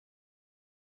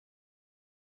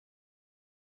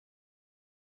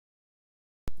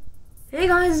Hey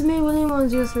guys, it's me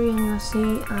William103 and you'll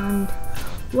see, and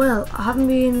well, I haven't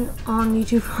been on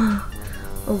YouTube for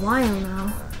a while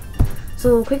now,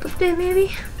 so quick update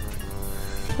maybe.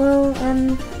 Well,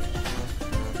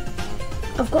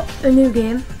 I've got a new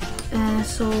game,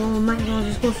 so might as well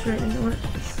just go straight into it.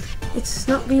 It's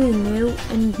not really new,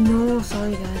 and no,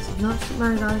 sorry guys, it's not Super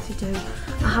Mario Galaxy 2.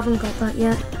 I haven't got that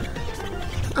yet.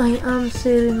 I am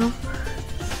saving up,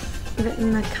 getting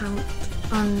an account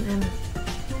on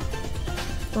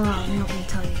well, I'm not going to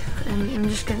tell you. I'm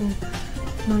just getting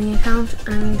money account,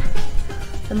 and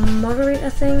the moderator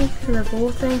thing, the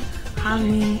vote thing, has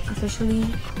been officially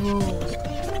closed.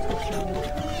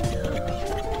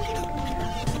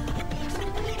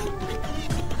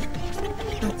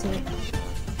 That's it.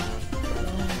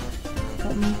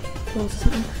 Bottom closed or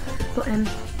something. But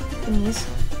anyways,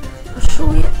 I'll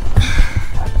show you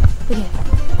the game.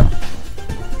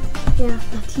 Yeah,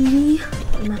 my TV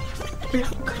and my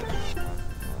block.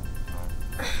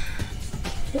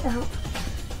 It out.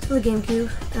 It's for the GameCube.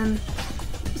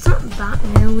 It's not that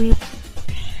new.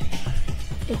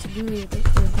 It's really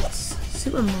addictive. It's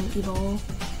Super Monkey Ball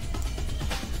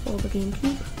for the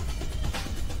GameCube,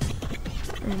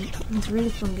 and it's a really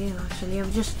fun game actually.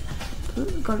 I've just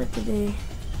got it today,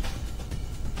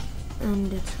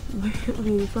 and it's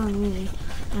really fun, really.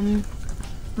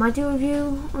 Might do a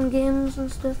review on games and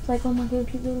stuff, like on my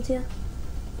GameCube games here.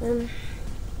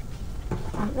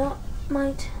 Might not,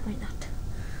 might not.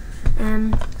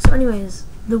 So anyways,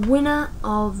 the winner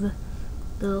of the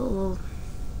little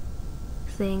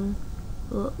thing,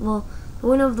 well, the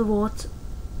winner of the vote,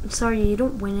 sorry, you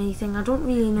don't win anything, I don't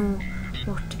really know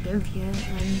what to give you,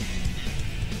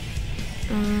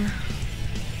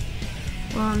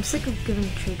 well, I'm sick of giving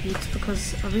tributes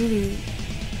because I really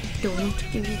don't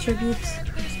give you tributes.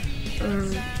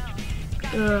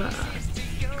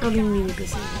 I've been really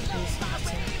busy lately,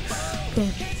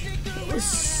 okay,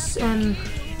 it's,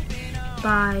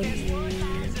 by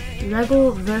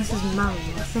LegoVs.Mario.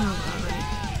 I think I got that right.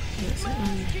 Yes,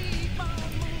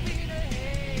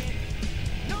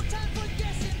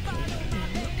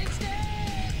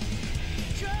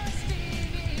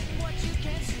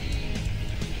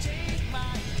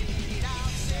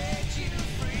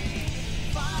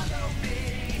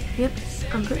 yep,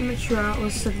 I'm pretty much sure it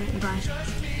was submitted by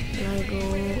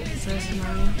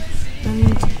LegoVs.Mario.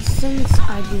 And since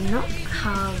I do not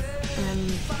have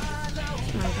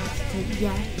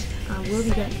yet, I will be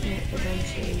getting it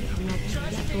eventually. I'm not sure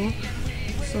yet though.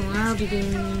 So I'll be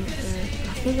doing, I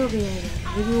think it'll be a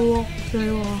video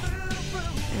walkthrough or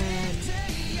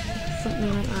something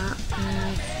like that.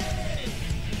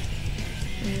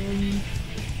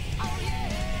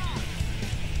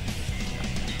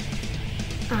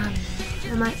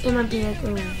 It might be like a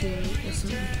review or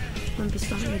something. I might be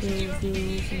starting to do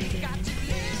reviews and games.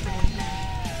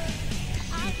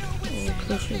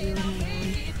 Plus review and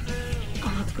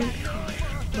oh, it's going to be hard,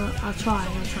 but I'll try.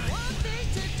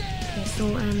 Okay, so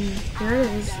there it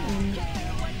is.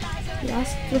 Yes,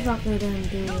 the fact that I didn't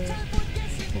do a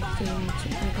walkthrough on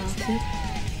Super Galaxy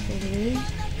today,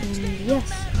 and yes,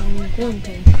 I'm going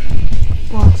to.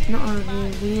 Well, it's not a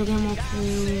real game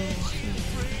walkthrough or something.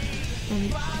 And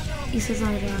he says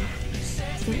like that. I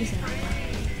think he said like that.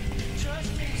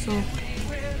 So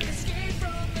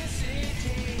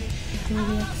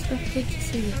really expected to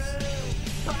see this,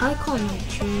 but I can't like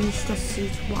change to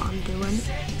suit what I'm doing.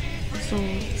 So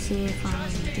say if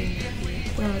I'm doing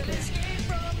like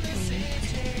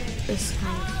this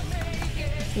kind of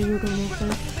video game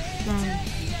method, then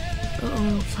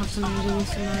it'll have something to do with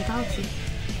Super Mario Galaxy.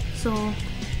 So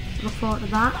look forward to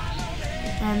that.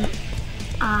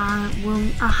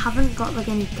 I haven't got like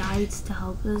any guides to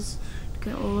help us to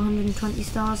get all 120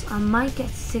 stars. I might get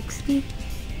 60.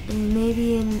 And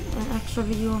maybe in an extra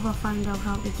video, if I find out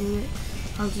how to do it,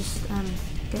 I'll just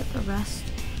get the rest.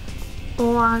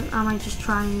 Or I might just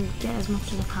try and get as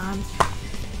much as I can.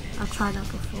 I've tried that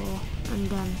before, and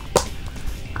then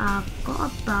I've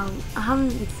got about, I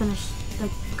haven't finished,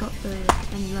 like got the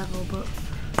end level, but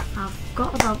I've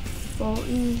got about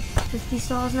 50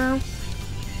 stars now.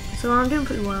 So I'm doing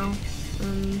pretty well.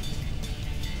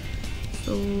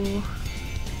 So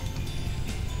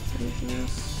anything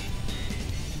else?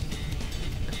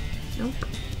 Nope,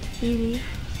 really.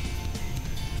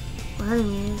 Well,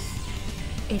 anyways,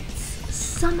 it's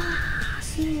summer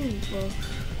soon. Well,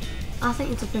 I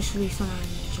think it's officially summer in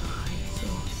July. So,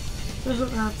 just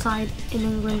looking outside in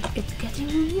England, it's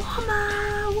getting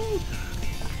warmer. Woo!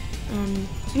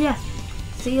 So yeah,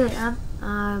 see you later.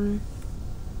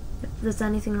 If there's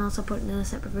anything else, I'll put it in a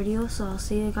separate video. So I'll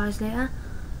see you guys later.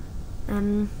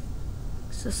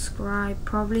 Subscribe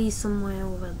probably somewhere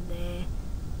over there.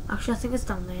 Actually, I think it's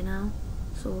down there now.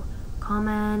 So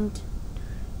comment,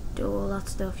 do all that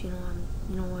stuff, you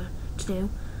know what to do.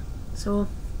 So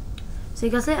see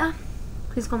you guys later.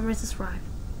 Please comment, rate, subscribe.